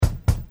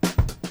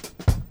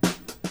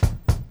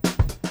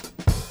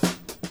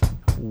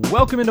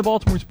Welcome into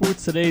Baltimore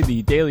Sports Today,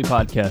 the daily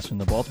podcast from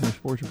the Baltimore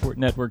Sports Report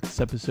Network. It's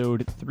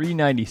episode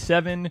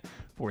 397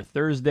 for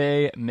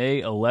Thursday,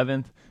 May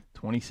 11th,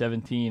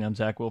 2017. I'm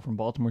Zach Will from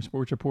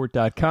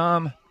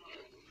BaltimoreSportsReport.com.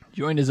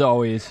 Joined as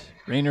always,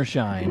 rain or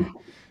shine,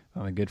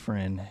 by my good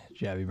friend,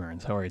 Jabby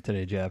Burns. How are you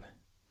today, Jab?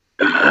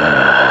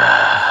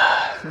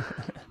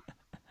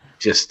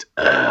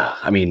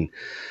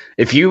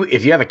 If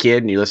you have a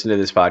kid and you listen to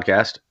this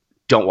podcast,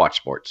 don't watch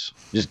sports.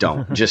 Just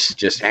don't.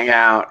 just hang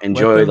out,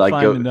 enjoy.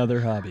 Find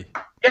another hobby.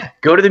 Yeah,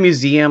 go to the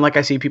museum like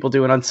I see people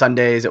doing on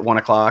Sundays at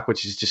 1:00,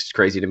 which is just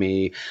crazy to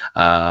me.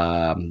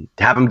 Have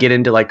them get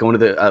into going to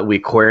the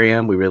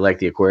aquarium. We really like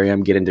the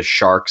aquarium. Get into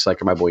sharks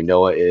like my boy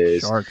Noah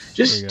is. Sharks.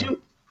 Just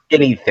do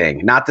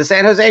anything. Not the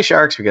San Jose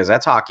Sharks because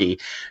that's hockey.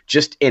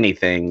 Just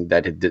anything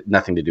that had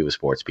nothing to do with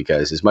sports,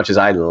 because as much as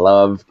I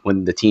love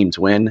when the teams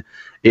win,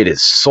 it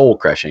is soul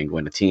crushing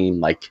when a team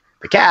like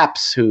the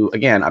Caps, who,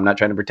 again, I'm not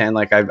trying to pretend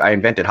like I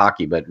invented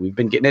hockey, but we've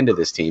been getting into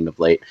this team of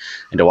late,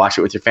 and to watch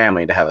it with your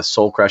family and to have a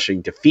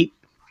soul-crushing defeat,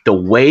 the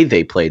way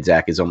they played,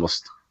 Zach, is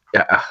almost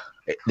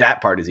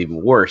that part is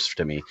even worse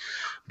to me.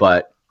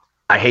 But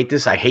I hate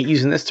this. I hate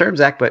using this term,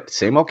 Zach, but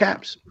same old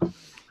Caps.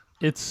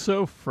 It's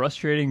so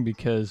frustrating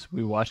because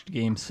we watched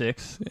Game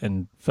 6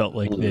 and felt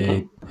like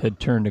they had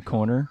turned a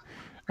corner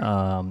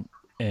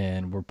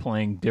and were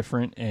playing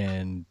different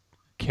and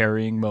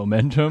carrying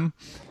momentum.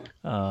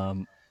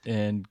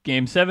 And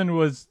Game 7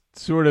 was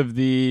sort of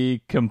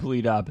the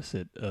complete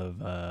opposite of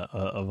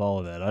all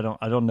of that.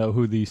 I don't know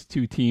who these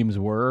two teams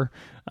were,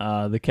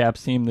 the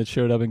Caps team that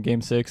showed up in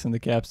Game 6 and the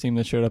Caps team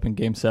that showed up in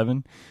Game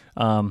 7.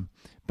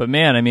 But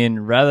man, I mean,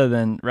 rather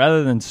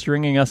than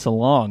stringing us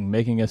along,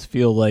 making us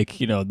feel like,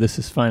 this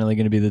is finally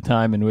going to be the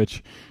time in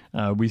which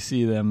we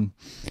see them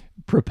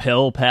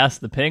propel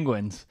past the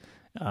Penguins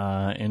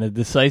in a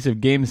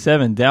decisive Game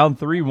 7, down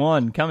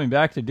 3-1, coming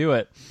back to do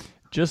it.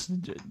 Just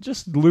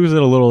lose it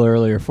a little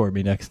earlier for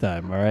me next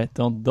time, all right?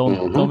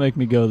 Don't make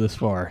me go this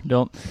far.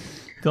 Don't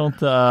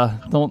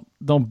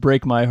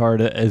break my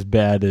heart as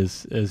bad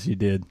as you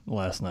did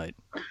last night.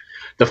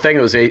 The thing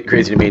that was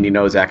crazy to me,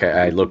 and Zach,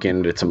 I look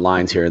into some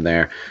lines here and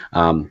there.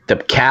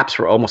 The Caps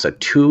were almost a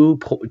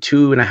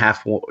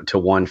 2.5 to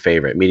 1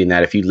 favorite, meaning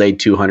that if you laid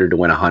 200 to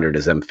win 100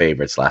 as them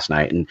favorites last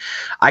night. And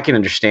I can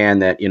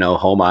understand that,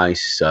 home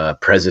ice,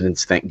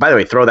 President's thing. By the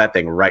way, throw that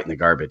thing right in the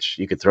garbage.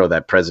 You could throw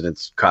that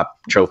President's Cup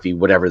trophy,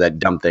 whatever that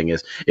dumb thing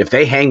is. If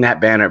they hang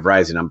that banner at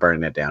Verizon, I'm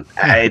burning it down.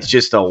 It's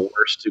just the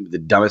worst, the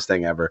dumbest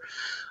thing ever.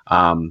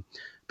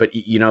 But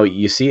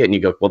you see it and you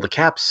go, well, the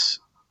Caps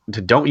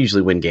don't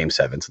usually win Game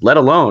 7s, let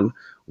alone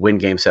win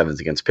Game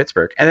 7s against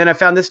Pittsburgh. And then I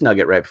found this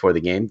nugget right before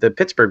the game. The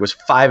Pittsburgh was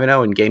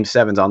 5-0 in Game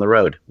 7s on the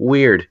road.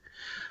 Weird.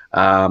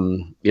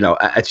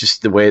 It's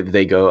just the way that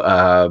they go.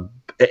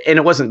 And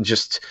it wasn't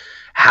just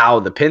how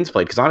the Pens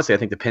played, because honestly, I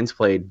think the Pens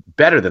played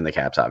better than the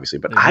Caps, obviously.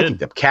 But I think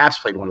the Caps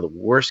played one of the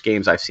worst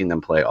games I've seen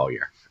them play all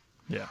year.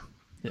 Yeah.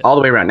 All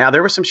the way around. Now,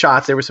 there were some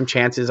shots. There were some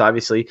chances,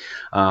 obviously.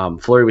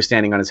 Fleury was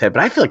standing on his head.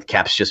 But I feel like the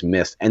Caps just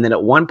missed. And then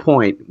at one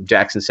point,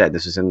 Jackson said,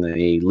 this was in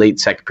the late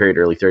second period,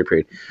 early third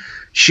period,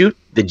 shoot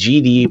the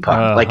GD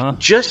puck.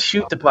 Just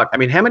shoot the puck. I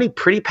mean, how many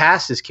pretty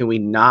passes can we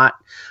not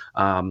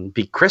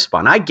be crisp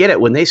on? I get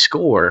it. When they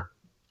score,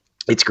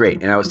 it's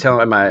great. And I was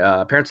telling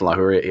my parents-in-law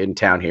who were in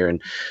town here,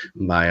 and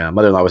my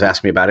mother-in-law was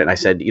asking me about it. And I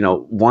said,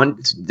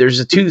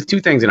 there's two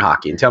things in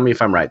hockey. And tell me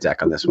if I'm right,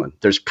 Zach, on this one.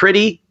 There's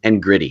pretty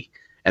and gritty.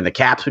 And the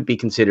Caps would be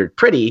considered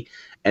pretty,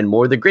 and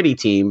more the gritty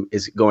team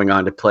is going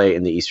on to play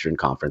in the Eastern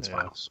Conference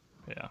Finals.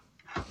 Yeah,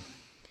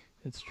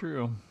 it's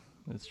true.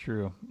 It's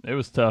true. It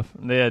was tough.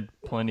 They had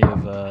plenty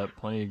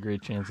of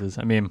great chances.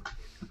 I mean,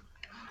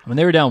 when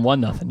they were down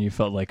 1-0, you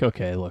felt like,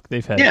 okay, look,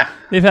 they've had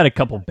a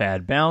couple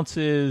bad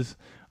bounces.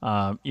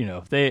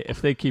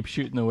 If they keep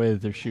shooting the way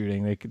that they're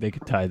shooting, they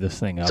could tie this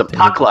thing up. It's a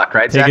puck luck,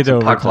 right? Take it to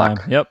overtime.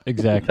 Yep,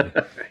 exactly.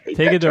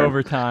 Take it to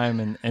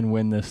overtime and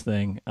win this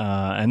thing.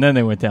 And then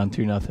they went down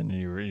 2-0,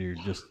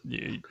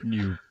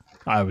 and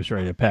I was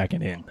ready to pack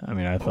it in. I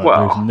mean, I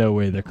thought there's no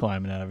way they're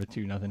climbing out of a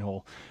 2-0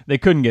 hole. They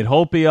couldn't get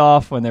Holtby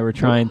off when they were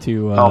trying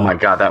to. Oh my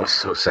God, that was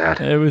so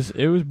sad. It was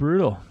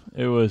brutal.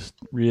 It was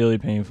really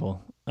painful.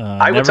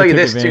 I will tell you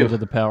this too. Of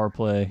the power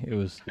play, it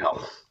was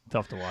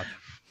tough to watch.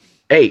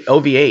 Hey,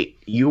 OV8,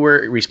 you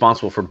were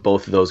responsible for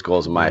both of those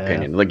goals, in my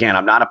opinion. Again,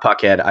 I'm not a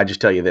puckhead. I just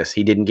tell you this.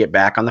 He didn't get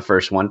back on the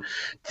first one.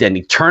 Then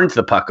he turned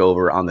the puck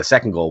over on the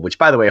second goal, which,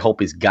 by the way,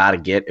 Holtby's got to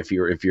get if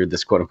you're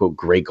this quote-unquote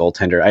great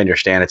goaltender. I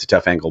understand it's a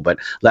tough angle, but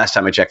last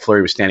time I checked,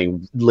 Fleury was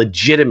standing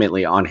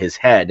legitimately on his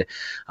head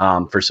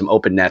for some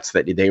open nets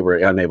that they were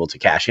unable to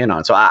cash in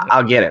on. So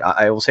I'll get it.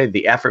 I will say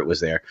the effort was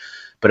there.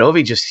 But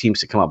Ovi just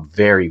seems to come up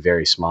very,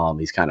 very small in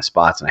these kind of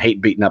spots. And I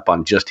hate beating up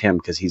on just him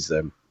because he's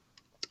the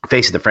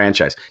face of the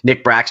franchise.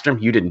 Nick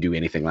Brackstrom, you didn't do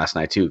anything last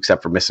night too,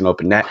 except for missing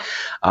open net.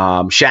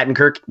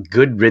 Shattenkirk,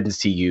 good riddance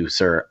to you,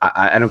 sir.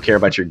 I don't care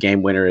about your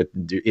game winner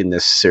in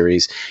this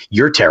series.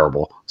 You're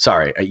terrible.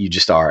 Sorry, you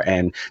just are.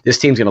 And this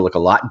team's going to look a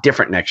lot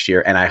different next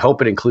year. And I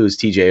hope it includes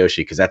TJ Oshie,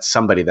 because that's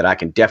somebody that I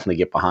can definitely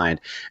get behind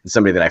and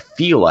somebody that I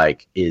feel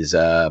like is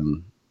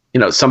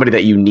somebody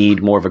that you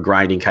need, more of a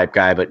grinding type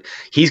guy. But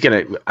he's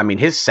going to, I mean,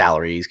 his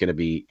salary is going to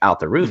be out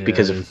the roof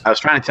because I was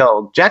trying to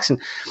tell Jackson,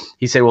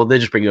 he said, well, they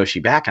just bring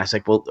Oshie back. And I was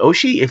like, well,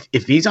 Oshie,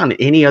 if he's on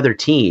any other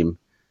team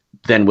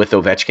than with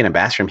Ovechkin and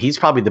Backstrom, he's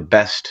probably the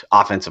best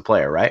offensive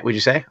player, right? Would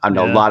you say? I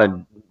know a lot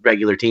of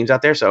regular teams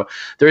out there. So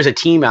there's a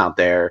team out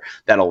there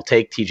that'll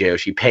take TJ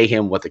Oshie, pay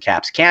him what the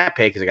Caps can't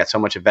pay because they got so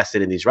much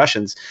invested in these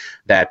Russians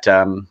that,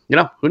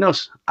 who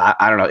knows?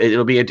 I don't know.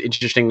 It'll be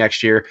interesting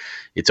next year.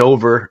 It's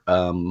over.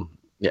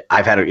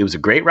 It was a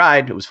great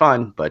ride. It was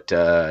fun, but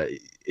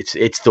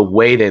it's the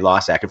way they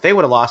lost Zach. If they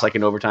would have lost like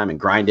in overtime and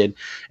grinded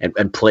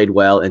and played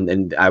well,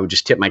 and I would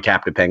just tip my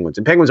cap to Penguins.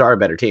 And Penguins are a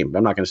better team.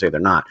 I'm not going to say they're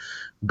not.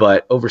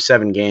 But over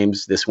 7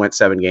 games, this went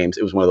 7 games.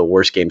 It was one of the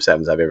worst game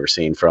 7s I've ever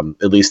seen from,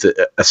 at least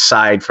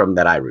aside from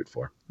that I root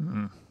for.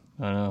 I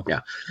know.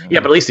 Yeah.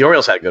 Yeah, but at least the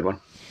Orioles had a good one.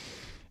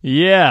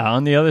 Yeah,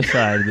 on the other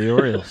side, the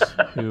Orioles,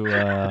 who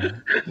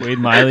Wade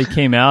Miley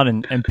came out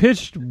and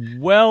pitched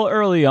well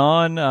early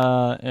on.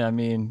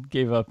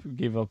 Gave up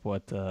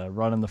what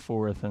run in the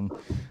 4th and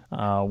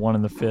 1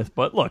 in the 5th.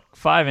 But look,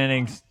 5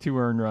 innings, 2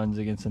 earned runs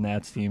against the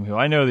Nats team, who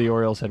I know the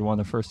Orioles had won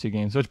the first 2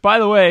 games. Which, by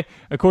the way,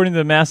 according to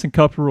the Masson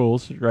Cup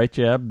rules, right,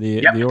 Jeb?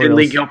 The Orioles,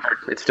 Lee Gilbert,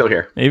 it's still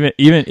here.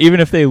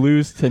 Even if they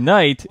lose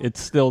tonight, it's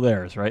still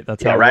theirs, right?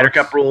 That's how Ryder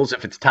Cup rules.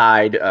 If it's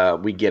tied,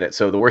 we get it.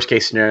 So the worst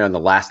case scenario in the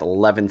last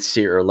 11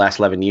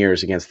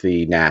 years against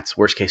the Nats,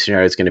 worst case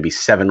scenario is going to be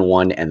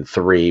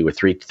 7-1-3 with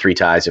three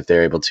ties if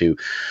they're able to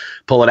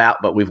pull it out.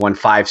 But we've won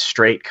 5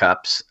 straight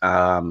cups,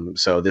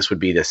 so this would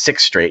be the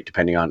 6th straight,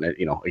 depending on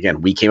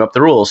again, we came up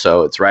the rules,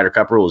 so it's Ryder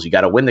Cup rules. You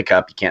got to win the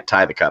cup, you can't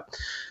tie the cup.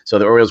 So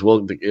the Orioles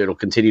it'll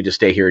continue to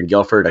stay here in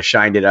Guilford. I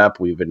shined it up.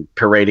 We've been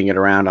parading it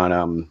around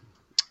on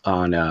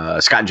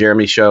Scott and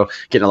Jeremy's show,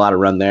 getting a lot of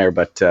run there.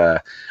 But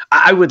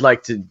I would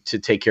like to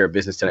take care of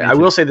business today. I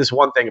will say this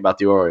one thing about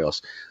the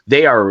Orioles.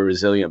 They are a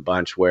resilient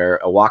bunch where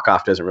a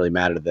walk-off doesn't really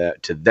matter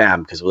to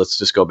them, because let's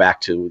just go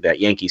back to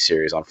that Yankee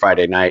series on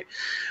Friday night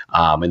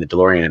in the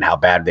DeLorean and how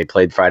bad they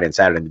played Friday and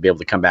Saturday, and to be able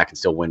to come back and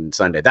still win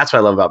Sunday. That's what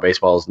I love about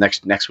baseball is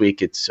next week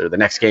the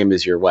next game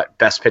is your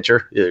best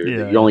pitcher.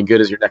 You're only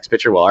good as your next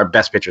pitcher. Well, our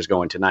best pitcher is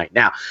going tonight.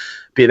 Now,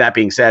 that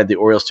being said, the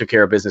Orioles took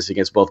care of business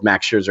against both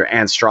Max Scherzer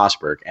and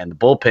Strasburg, and the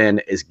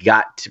bullpen has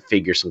got to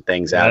figure some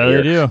things out here.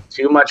 They do.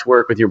 Too much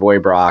work with your boy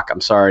Brock.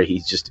 I'm sorry.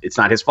 It's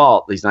not his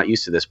fault. He's not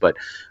used to this, but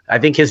I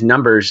think his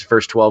numbers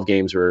first 12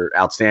 games were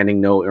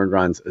outstanding. No earned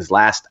runs. His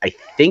last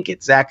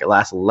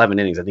 11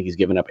 innings, I think he's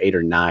given up 8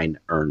 or 9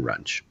 earned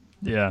runs.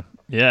 Yeah.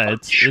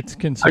 It's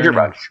concerning. Your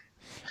bunch.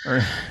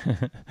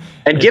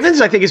 And Givens,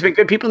 I think, has been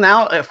good. People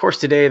now, of course,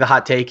 today the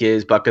hot take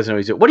is Buck doesn't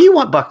always do it. What do you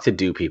want Buck to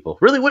do, people?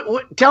 Really,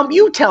 what tell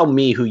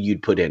me who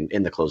you'd put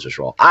in the closer's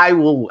role. I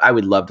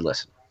would love to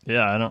listen.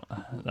 Yeah, I don't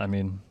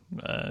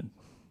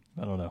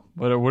know.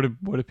 What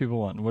do people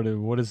want?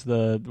 What's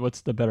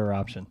the better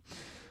option?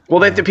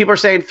 Well, the people are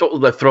saying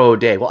throw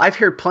O'Day. Well, I've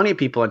heard plenty of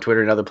people on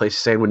Twitter and other places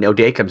saying when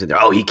O'Day comes in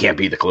there, he can't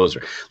be the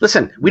closer.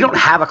 Listen, we don't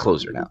have a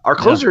closer now. Our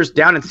closer is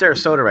down in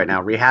Sarasota right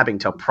now, rehabbing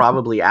till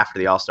probably after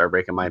the All-Star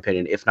break, in my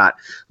opinion, if not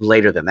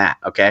later than that,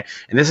 okay?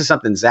 And this is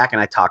something Zach and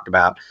I talked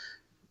about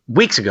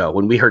weeks ago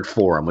when we heard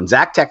Forum. When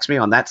Zach texted me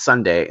on that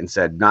Sunday and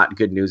said not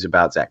good news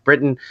about Zach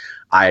Britton,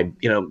 I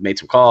made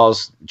some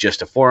calls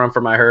just a forearm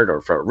for my hurt or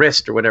for a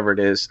wrist or whatever it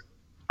is.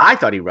 I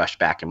thought he rushed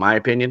back, in my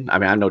opinion. I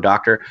mean, I'm no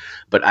doctor,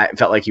 but I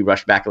felt like he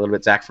rushed back a little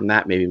bit, Zach, from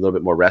that, maybe a little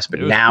bit more rest. But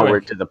now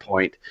we're to the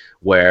point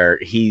where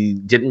he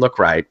didn't look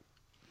right.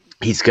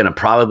 He's going to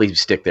probably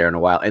stick there in a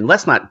while. And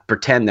let's not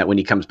pretend that when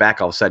he comes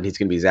back, all of a sudden he's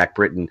going to be Zach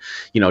Britton,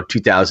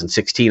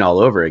 2016 all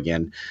over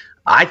again.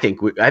 I think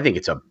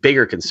it's a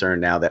bigger concern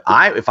now that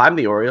if I'm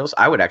the Orioles,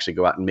 I would actually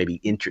go out and maybe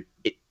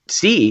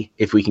see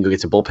if we can go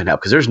get some bullpen help,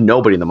 because there's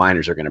nobody in the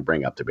minors are going to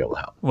bring up to be able to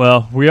help.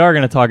 Well, we are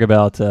going to talk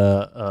about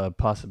a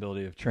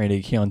possibility of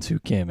trading Hyun-Soo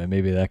Kim, and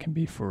maybe that can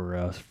be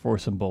for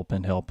some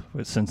bullpen help,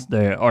 since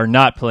they are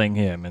not playing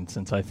him, and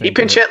since I think he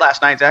pinch hit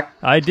last night, Zach.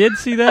 I did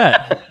see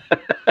that.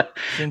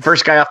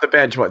 First guy off the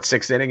bench,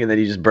 6th inning, and then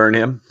you just burn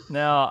him.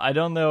 Now, I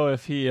don't know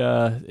if he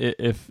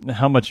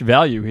how much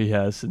value he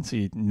has since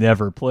he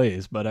never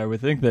plays, but I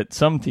would think that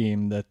some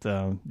team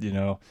that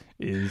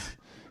is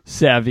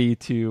savvy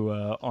to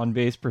on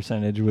base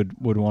percentage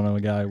would want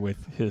a guy with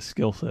his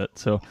skill set.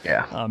 So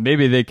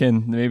maybe they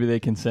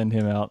can send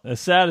him out. As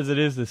sad as it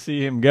is to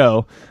see him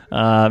go,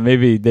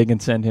 maybe they can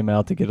send him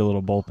out to get a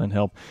little bullpen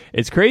help.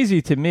 It's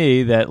crazy to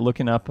me that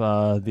looking up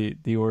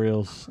the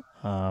Orioles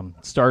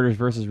starters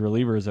versus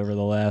relievers over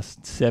the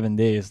last 7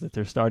 days, that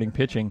their starting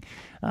pitching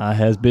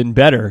has been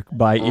better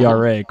by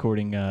ERA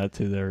according to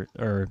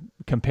their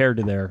compared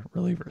to their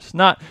relievers.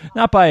 Not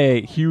by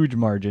a huge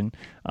margin.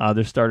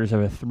 Their starters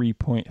have a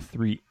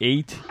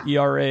 3.38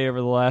 ERA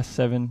over the last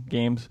 7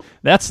 games.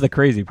 That's the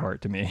crazy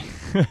part to me.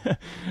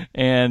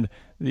 And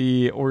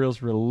the Orioles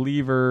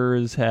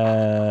relievers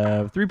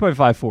have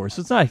 3.54.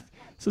 So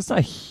it's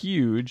not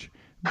huge.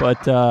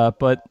 But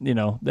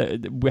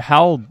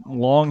how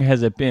long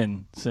has it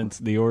been since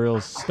the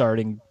Orioles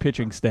starting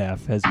pitching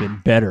staff has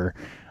been better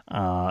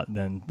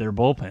than their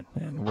bullpen?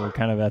 And we're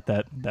kind of at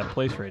that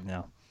place right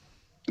now.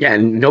 Yeah,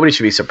 and nobody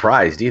should be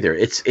surprised either.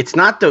 It's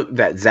not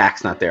that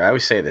Zach's not there. I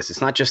always say this.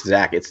 It's not just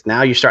Zach. It's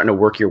now you're starting to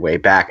work your way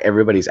back.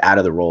 Everybody's out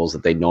of the roles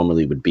that they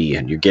normally would be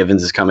in. Your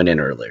Givens is coming in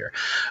earlier.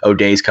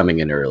 O'Day's coming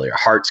in earlier.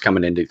 Hart's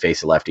coming in to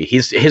face a lefty.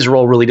 His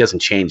role really doesn't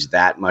change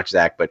that much,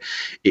 Zach, but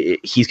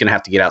he's going to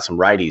have to get out some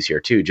righties here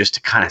too, just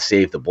to kind of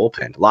save the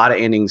bullpen. A lot of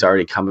innings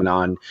already coming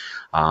on.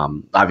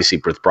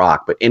 Obviously with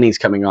Brock, but innings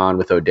coming on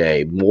with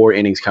O'Day, more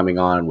innings coming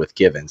on with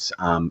Givens.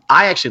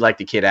 I actually like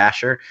the kid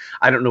Asher.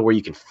 I don't know where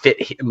you can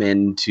fit him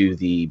into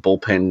the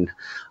bullpen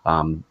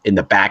in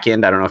the back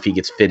end. I don't know if he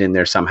gets fit in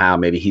there somehow.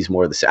 Maybe he's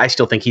more of the. I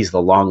still think he's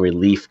the long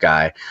relief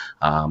guy,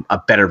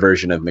 a better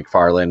version of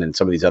McFarland and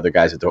some of these other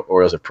guys that the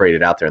Orioles have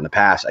paraded out there in the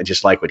past. I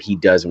just like what he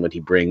does and what he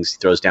brings. He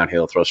throws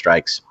downhill, throws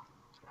strikes.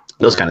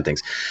 Those kind of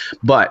things.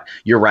 But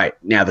you're right.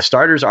 Now, the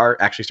starters are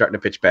actually starting to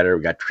pitch better.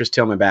 We got Chris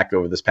Tillman back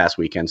over this past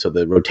weekend. So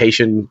the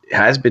rotation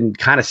has been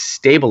kind of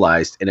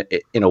stabilized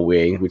in a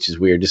way, which is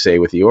weird to say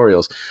with the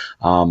Orioles,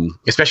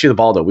 especially the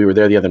Baldo. We were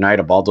there the other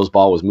night. A Baldo's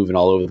ball was moving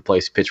all over the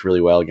place, pitched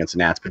really well against the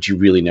Nats, but you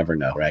really never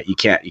know, right? You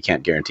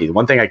can't guarantee. The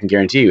one thing I can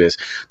guarantee you is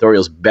the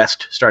Orioles'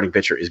 best starting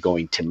pitcher is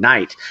going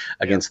tonight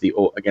against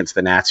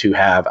the Nats, who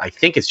have, I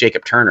think it's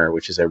Jacob Turner,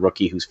 which is a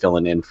rookie who's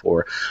filling in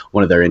for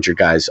one of their injured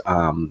guys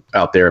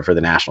out there for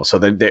the Nationals. So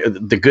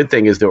the good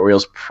thing is the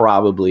Orioles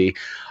probably,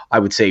 I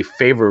would say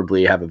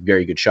favorably, have a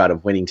very good shot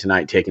of winning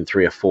tonight, taking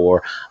 3 of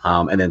 4,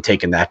 and then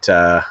taking that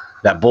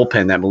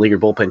bullpen, that Meleager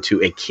bullpen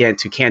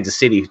to Kansas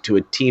City, to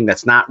a team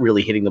that's not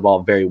really hitting the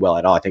ball very well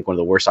at all. I think one of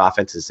the worst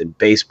offenses in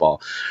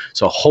baseball.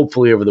 So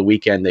hopefully over the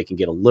weekend they can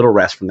get a little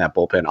rest from that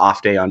bullpen.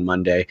 Off day on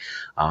Monday,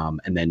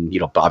 and then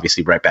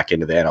obviously right back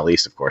into the NL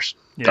East, of course,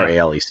 or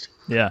AL East.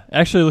 Yeah,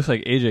 actually, it looks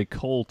like AJ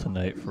Cole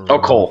tonight for. Oh,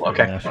 Cole.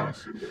 Okay.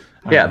 Nationals.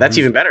 Yeah, that's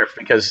even better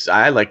because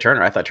I like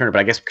Turner. I thought Turner, but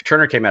I guess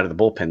Turner came out of the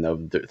bullpen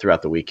though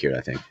throughout the week here,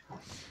 I think.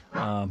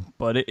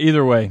 But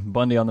either way,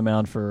 Bundy on the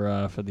mound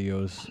for the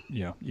O's.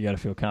 You got to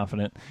feel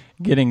confident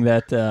getting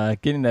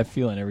that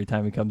feeling every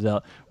time he comes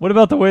out. What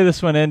about the way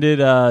this one ended?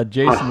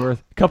 Jason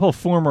Worth, a couple of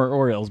former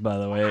Orioles, by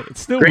the way.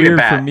 It's still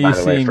weird for me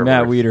seeing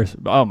Matt Wieters.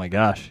 Oh my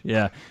gosh,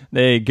 yeah.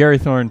 Gary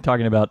Thorne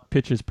talking about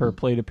pitches per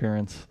plate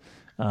appearance.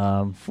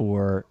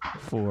 For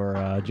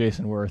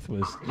Jason Worth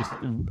was just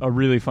a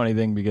really funny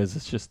thing because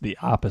it's just the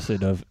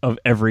opposite of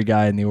every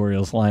guy in the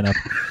Orioles lineup.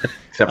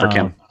 Except for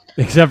Kim.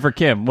 Except for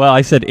Kim. Well,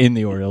 I said in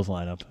the Orioles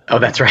lineup. Oh,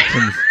 that's right.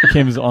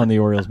 Kim's on the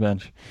Orioles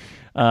bench.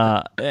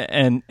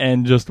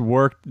 And just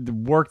worked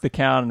the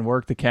count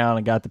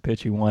and got the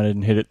pitch he wanted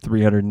and hit it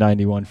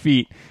 391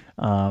 feet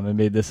and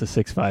made this a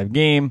 6-5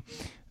 game.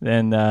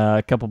 Then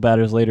a couple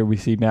batters later, we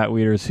see Matt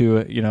Wieters,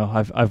 who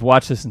I've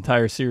watched this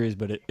entire series,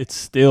 but it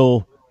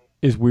still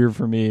is weird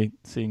for me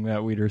seeing Matt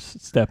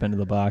Wieters step into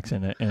the box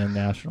in a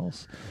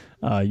Nationals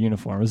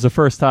uniform. It was the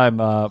first time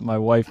my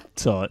wife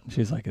saw it.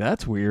 She's like,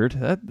 "That's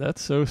weird. That's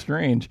so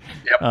strange."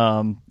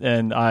 Yep.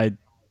 And I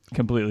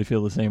completely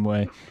feel the same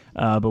way.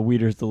 But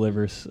Wieters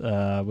delivers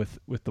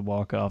with the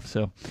walk-off.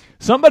 So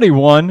somebody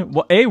won.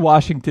 A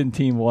Washington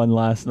team won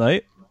last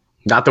night.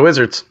 Not the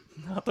Wizards.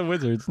 Not the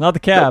Wizards. Not the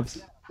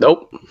Cavs.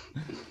 Nope.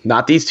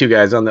 Not these two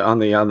guys on the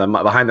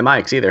behind the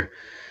mics either.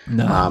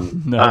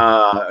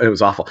 No. It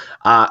was awful.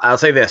 I'll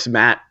say this,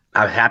 Matt.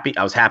 I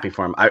was happy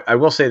for him. I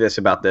will say this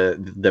about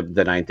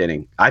the ninth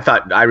inning.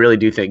 I really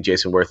do think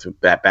Jason Worth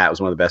at bat was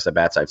one of the best at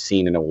bats I've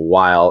seen in a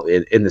while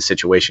in the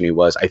situation he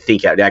was. I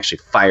think it actually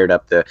fired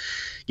up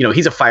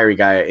he's a fiery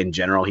guy in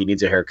general. He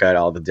needs a haircut,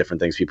 all the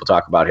different things people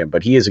talk about him,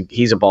 but he's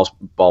a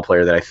ball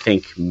player that I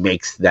think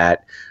makes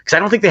that, because I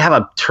don't think they have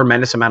a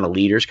tremendous amount of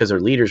leaders, because their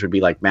leaders would be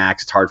like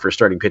Max. It's hard for a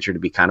starting pitcher to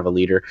be kind of a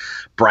leader.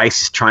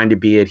 Bryce is trying to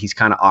be it. He's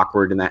kind of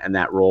awkward in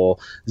that role.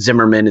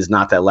 Zimmerman is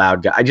not that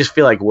loud guy. I just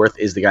feel like Worth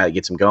is the guy that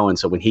gets him going.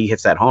 So when he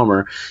hits that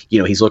homer,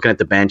 he's looking at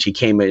the bench. He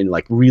came in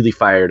like really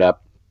fired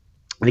up.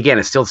 And again,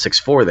 it's still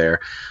 6-4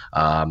 there.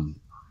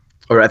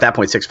 Or at that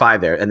point, 6-5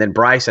 there. And then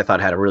Bryce, I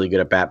thought, had a really good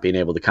at-bat, being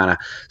able to kind of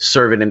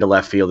serve it into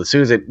left field. As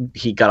soon as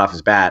he got off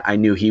his bat, I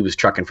knew he was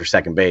trucking for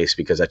second base,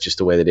 because that's just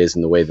the way that is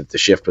and the way that the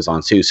shift was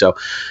on too. So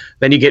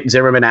then you get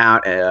Zimmerman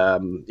out,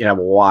 have a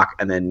walk,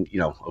 and then,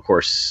 of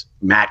course,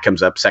 Matt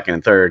comes up second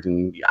and third.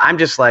 And I'm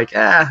just like,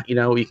 you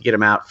can get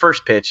him out.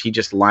 First pitch, he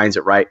just lines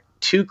it right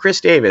to Chris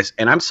Davis.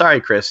 And I'm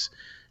sorry, Chris.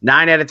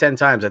 9 out of 10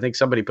 times, I think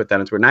somebody put that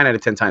on Twitter, 9 out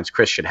of 10 times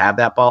Chris should have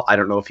that ball. I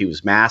don't know if he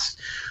was masked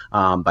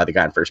by the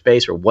guy in first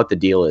base or what the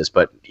deal is,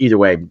 but either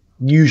way,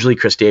 usually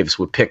Chris Davis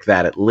would pick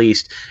that at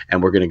least,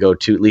 and we're going to go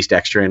to at least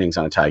extra innings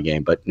on a tie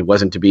game, but it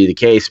wasn't to be the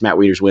case. Matt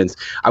Wieters wins.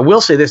 I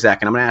will say this,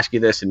 Zach, and I'm going to ask you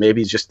this, and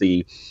maybe it's just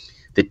the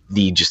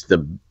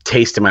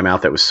taste in my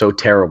mouth that was so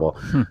terrible.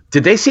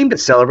 Did they seem to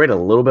celebrate a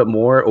little bit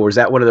more, or is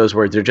that one of those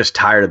where they're just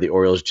tired of the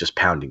Orioles just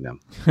pounding them?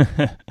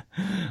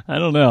 I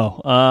don't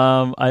know.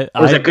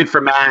 Was that good for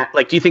Matt?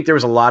 Like, do you think there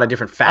was a lot of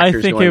different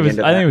factors going into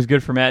that? I think it was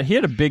good for Matt. He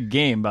had a big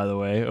game, by the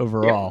way,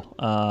 overall.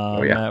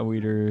 Yeah. Matt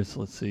Wieters,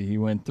 let's see, he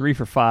went 3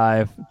 for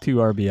 5, 2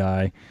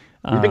 RBI.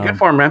 He's been good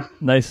for him, man.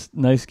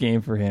 Nice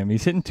game for him.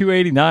 He's hitting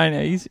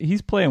 289.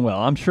 He's playing well.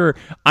 I'm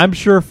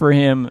sure for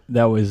him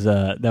that was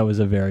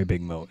a very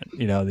big moment.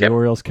 The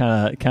Orioles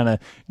kind of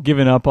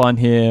giving up on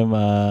him,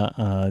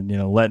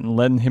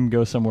 letting him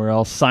go somewhere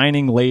else,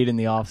 signing late in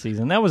the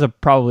offseason. That was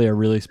probably a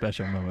really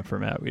special moment for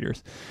Matt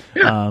Wieters.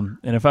 Yeah.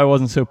 And if I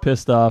wasn't so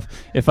pissed off,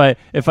 if I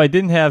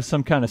didn't have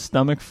some kind of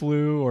stomach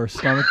flu or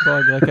stomach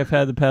bug like I've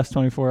had the past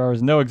 24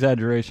 hours, no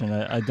exaggeration,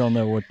 I don't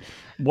know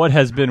what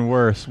has been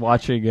worse,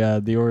 watching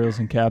the Orioles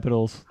and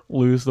Capitals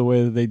lose the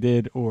way that they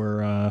did,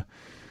 or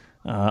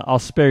I'll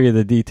spare you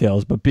the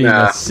details, but being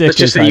as sick let's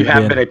just as say you I've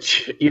haven't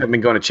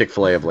been going to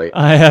Chick-fil-A of late.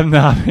 I have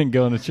not been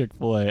going to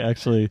Chick-fil-A.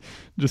 Actually,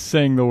 just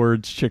saying the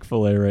words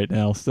Chick-fil-A right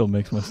now still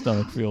makes my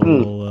stomach feel a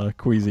little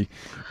queasy.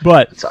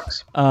 But it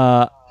sucks.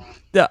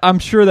 I'm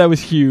sure that was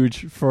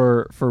huge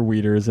for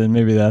Wieters, and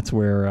maybe that's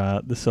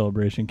where the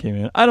celebration came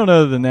in. I don't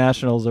know that the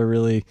Nationals are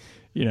really,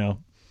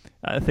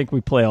 I think we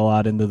play a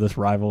lot into this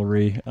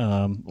rivalry,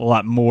 a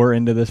lot more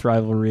into this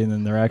rivalry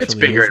than there actually is. It's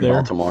bigger in there.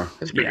 Baltimore.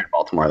 It's bigger in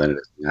Baltimore than it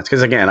is in Nats.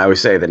 Because, again, I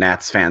always say the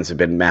Nats fans have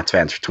been Nats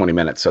fans for 20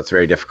 minutes, so it's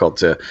very difficult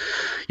to,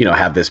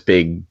 have this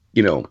big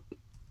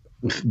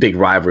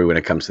rivalry when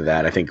it comes to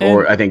that. I think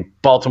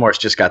Baltimore's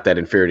just got that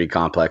inferiority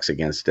complex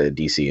against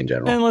DC in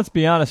general. And let's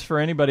be honest, for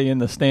anybody in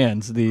the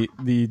stands, the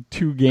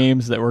two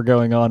games that were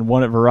going on,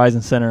 one at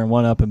Verizon Center and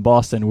one up in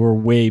Boston, were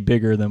way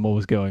bigger than what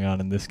was going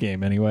on in this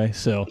game anyway.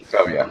 So,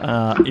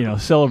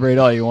 celebrate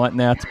all you want,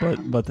 Nats,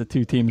 but the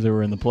two teams that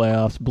were in the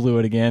playoffs blew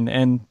it again,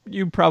 and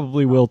you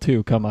probably will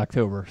too come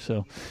October.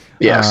 So.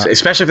 Yes,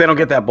 especially if they don't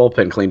get that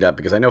bullpen cleaned up,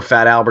 because I know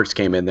Fat Alberts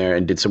came in there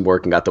and did some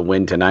work and got the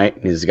win tonight.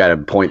 He's got a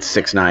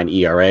 .69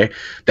 ERA.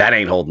 That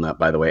ain't holding up,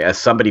 by the way. As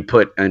somebody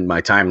put in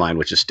my timeline,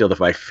 which is still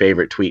my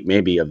favorite tweet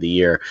maybe of the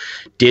year,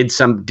 did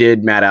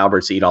Matt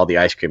Alberts eat all the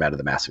ice cream out of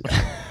the massive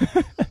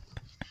jar?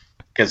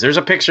 Because there's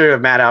a picture of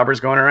Matt Alberts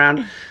going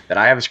around that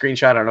I have a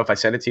screenshot. I don't know if I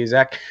sent it to you,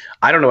 Zach.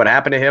 I don't know what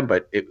happened to him,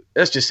 but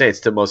let's just say it's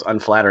the most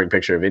unflattering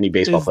picture of any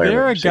baseball player. Is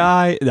there a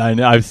guy? I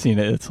know, I've seen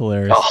it. It's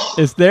hilarious. Oh.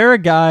 Is there a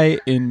guy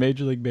in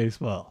Major League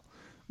Baseball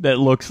that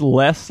looks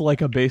less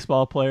like a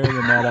baseball player than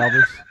Matt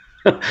Alberts?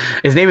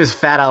 His name is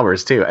Fat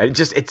Alberts too.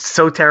 It's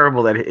so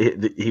terrible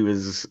that he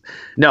was.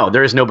 No,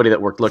 there is nobody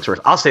that looks worse.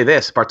 I'll say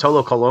this: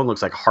 Bartolo Colon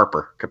looks like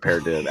Harper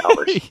compared to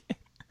Alberts.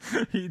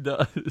 He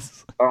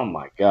does. Oh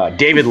my God,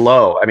 David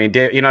Lowe. I mean,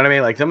 you know what I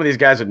mean? Like some of these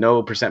guys with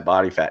no %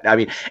 body fat. I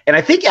mean, and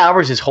I think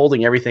Alberts is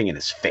holding everything in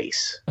his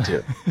face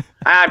too.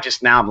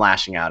 I'm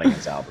lashing out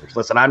against Alberts.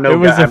 Listen, I'm no. It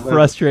was a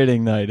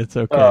frustrating night. It's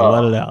okay.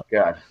 Let it out.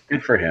 God,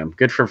 good for him.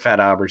 Good for Fat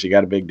Alberts. You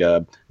got a big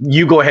dub.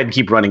 You go ahead and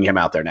keep running him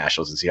out there,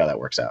 Nationals, and see how that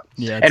works out.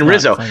 Yeah. And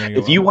Rizzo,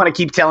 if you want to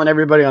keep telling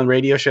everybody on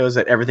radio shows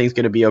that everything's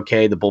going to be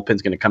okay, the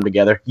bullpen's going to come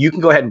together, you can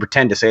go ahead and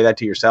pretend to say that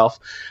to yourself.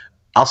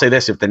 I'll say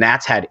this: if the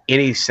Nats had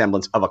any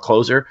semblance of a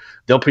closer,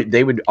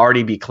 they would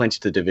already be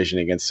clinched the division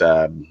against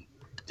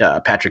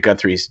Patrick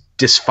Guthrie's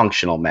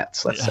dysfunctional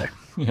Mets. Let's say.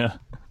 Yeah.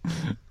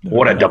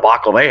 What a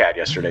debacle they had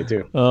yesterday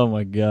too. Oh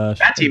my gosh,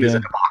 that team is a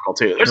debacle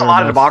too. There's a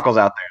lot of debacles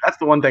out there. That's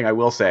the one thing I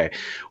will say.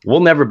 We'll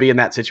never be in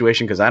that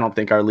situation because I don't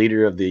think our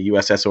leader of the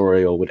USS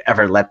Oriole would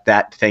ever let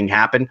that thing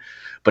happen.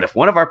 But if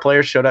one of our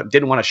players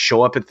didn't want to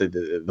show up at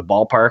the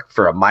ballpark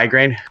for a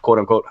migraine, quote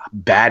unquote,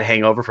 bad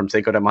hangover from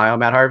Cinco de Mayo,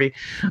 Matt Harvey,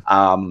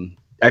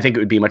 I think it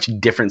would be a much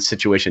different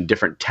situation,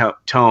 different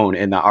tone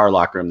in our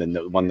locker room than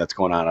the one that's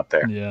going on up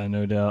there. Yeah,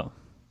 no doubt.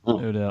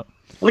 No doubt.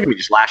 Look at me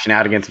just lashing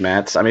out against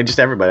Mets. I mean, just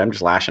everybody. I'm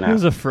just lashing out. It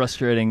was a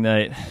frustrating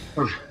night.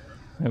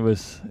 It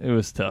was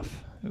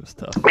tough. It was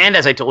tough. And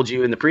as I told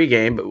you in the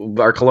pregame,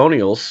 our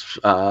Colonials,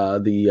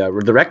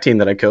 the rec team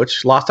that I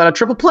coach, lost on a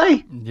triple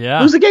play.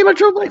 Yeah. Lose the game on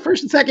triple play.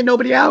 First and second,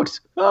 nobody out.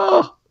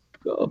 Oh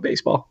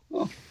baseball.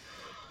 Oh.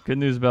 Good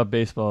news about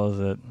baseball is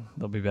that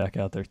they'll be back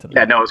out there tonight.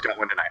 Yeah, Noah's going to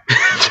win tonight.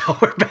 So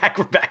we're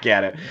back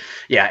at it.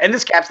 Yeah, and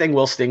this Caps thing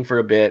will sting for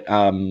a bit.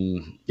 I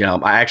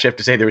actually have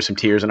to say there were some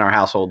tears in our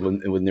household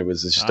when there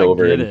was just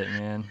over. I get it,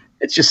 man.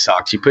 It just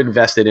sucks. You put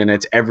invested in it.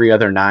 It's every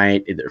other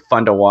night. They're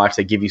fun to watch.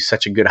 They give you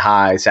such a good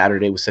high.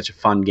 Saturday was such a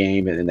fun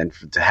game, and then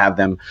to have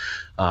them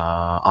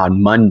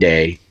on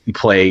Monday, you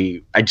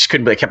play. I just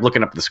couldn't. I kept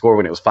looking up the score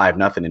when it was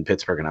 5-0 in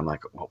Pittsburgh, and I'm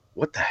like, well,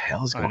 what the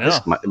hell is going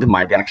on? They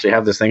might actually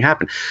have this thing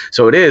happen.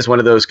 So it is one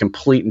of those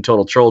complete and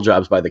total troll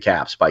jobs by the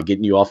Caps by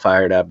getting you all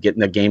fired up, getting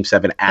the Game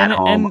 7 at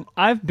home. And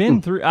I've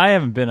been through. I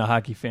haven't been a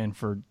hockey fan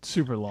for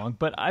super long,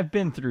 but I've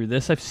been through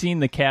this. I've seen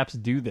the Caps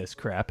do this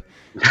crap.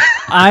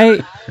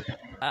 I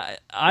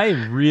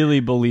really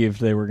believed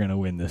they were going to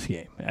win this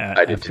game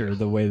after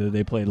the way that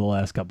they played the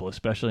last couple,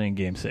 especially in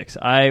Game 6.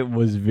 I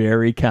was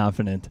very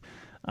confident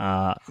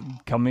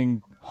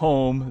coming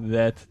home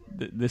that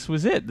this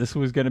was it. This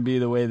was going to be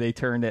the way they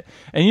turned it.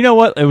 And you know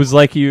what? It was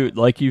like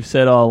you've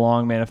said all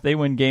along, man. If they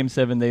win Game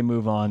 7, they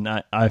move on.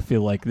 I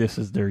feel like this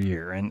is their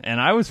year, and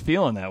I was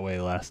feeling that way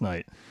last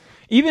night.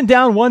 Even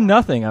down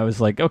 1-0, I was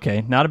like,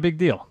 okay, not a big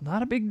deal.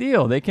 Not a big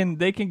deal. They can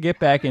get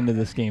back into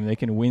this game. They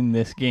can win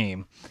this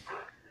game.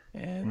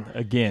 and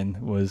again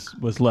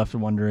was left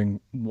wondering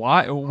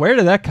where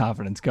did that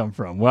confidence come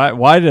from?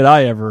 Why did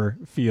I ever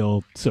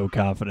feel so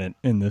confident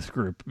in this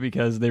group?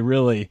 Because they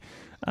really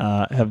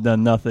have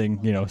done nothing,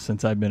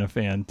 since I've been a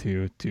fan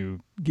to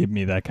give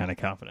me that kind of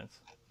confidence.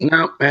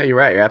 No, yeah, you're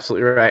right. You're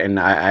absolutely right. And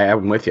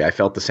I'm with you. I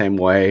felt the same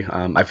way.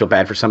 I feel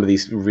bad for some of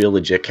these real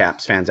legit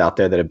Caps fans out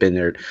there that have been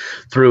there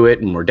through it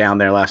and were down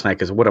there last night,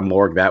 because what a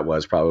morgue that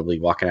was, probably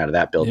walking out of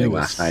that building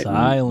last night.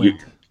 Silent.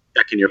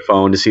 Checking your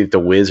phone to see that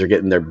the Wiz are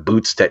getting their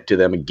boots to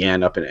them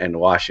again up in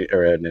Washington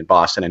or in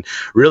Boston. And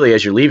really,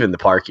 as you're leaving the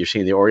park, you're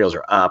seeing the Orioles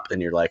are up,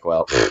 and you're like,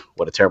 well,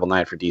 what a terrible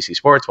night for DC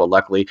sports. Well,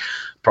 luckily,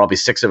 probably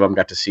 6 of them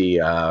got to see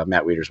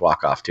Matt Wieters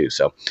walk off too.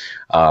 So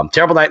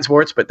terrible night in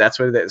sports, but that's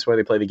where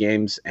they play the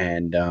games.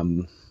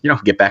 And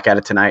get back at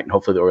it tonight, and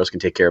hopefully the Orioles can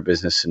take care of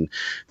business and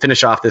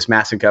finish off this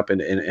Madison Cup in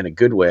a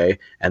good way.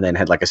 And then,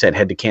 head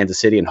to Kansas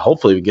City, and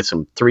hopefully we get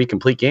 3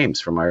 complete games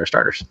from our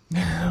starters.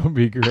 That would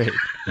be great.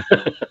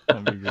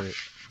 That'd be great.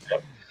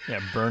 Yeah,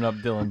 burn up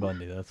Dylan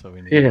Bundy. That's what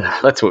we need. Yeah,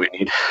 that's what we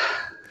need.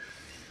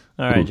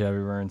 All right,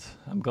 Jabby Burns.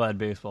 I'm glad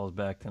baseball's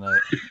back tonight.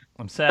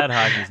 I'm sad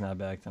hockey's not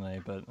back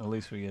tonight, but at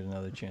least we get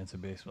another chance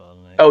at baseball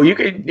tonight. Oh, you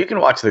can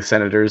watch the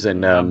Senators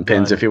and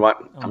Pins if you want.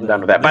 I'm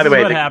done with that. By the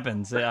way, what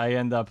happens? I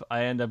end up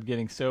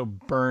getting so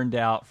burned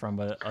out from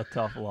a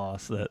tough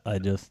loss that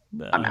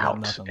I'm out.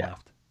 Nothing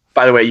left.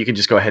 By the way, you can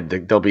just go ahead.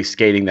 They'll be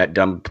skating that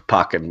dumb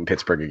puck in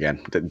Pittsburgh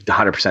again.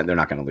 100%, they're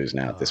not going to lose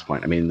now at this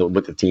point. I mean,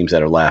 with the teams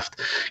that are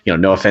left,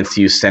 no offense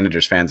to you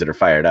Senators fans that are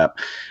fired up.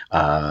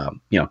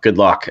 Good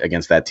luck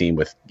against that team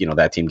with,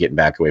 that team getting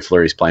back away.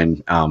 Fleury's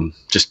playing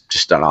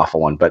just an awful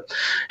one. But,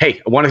 hey,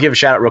 I want to give a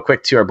shout out real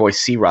quick to our boy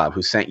C-Rob,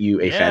 who sent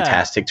you a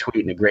fantastic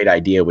tweet and a great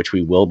idea, which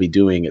we will be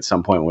doing at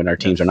some point when our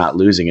teams are not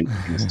losing and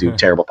do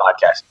terrible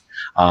podcasts.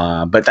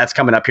 But that's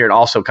coming up here, and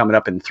also coming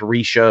up in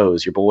 3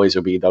 shows. Your boys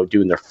will be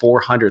doing their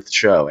 400th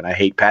show, and I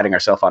hate patting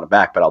ourselves on the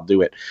back, but I'll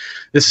do it.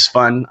 This is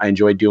fun. I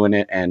enjoy doing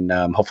it, and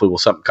hopefully we'll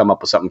come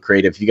up with something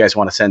creative. If you guys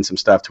want to send some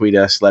stuff, tweet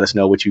us. Let us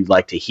know what you'd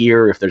like to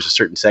hear. If there's a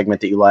certain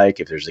segment that you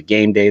like, if there's a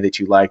game day that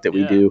you like that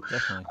we do.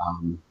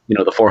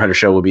 The 400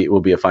 show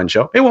will be a fun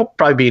show. It won't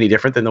probably be any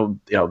different than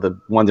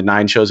the 1 to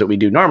 9 shows that we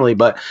do normally,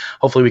 but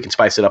hopefully we can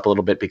spice it up a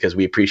little bit, because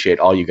we appreciate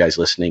all you guys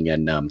listening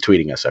and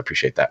tweeting us. I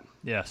appreciate that.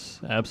 Yes,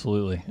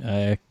 absolutely.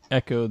 I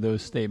echo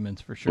those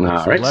statements for sure.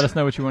 All right. Let us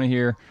know what you want to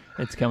hear.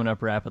 It's coming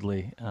up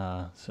rapidly.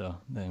 And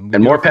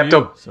more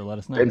Pepto. So let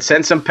us know. And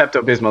send some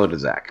Pepto-Bismol to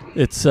Zach.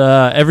 It's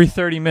every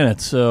 30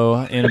 minutes. So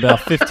in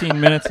about 15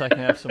 minutes, I can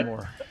have some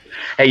more.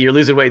 Hey, you're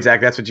losing weight, Zach.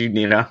 That's what you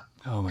need, huh?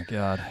 Oh my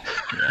God.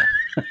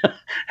 Yeah.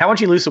 How about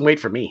you lose some weight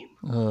for me?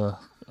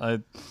 I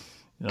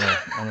don't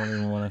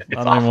even want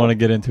to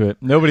get into it.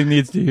 Nobody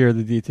needs to hear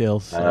the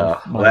details.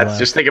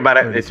 Just think about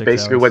it. It's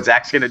basically what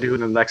Zach's going to do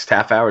in the next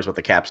half hour is what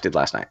the Caps did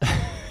last night.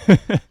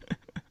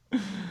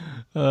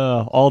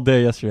 All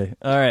day yesterday.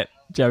 All right,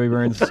 Jabby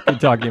Burns. Good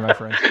talking to you, my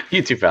friend.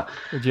 You too, pal.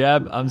 For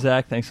Jab, I'm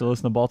Zach. Thanks for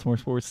listening to Baltimore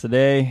Sports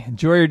Today.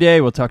 Enjoy your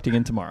day. We'll talk to you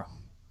again tomorrow.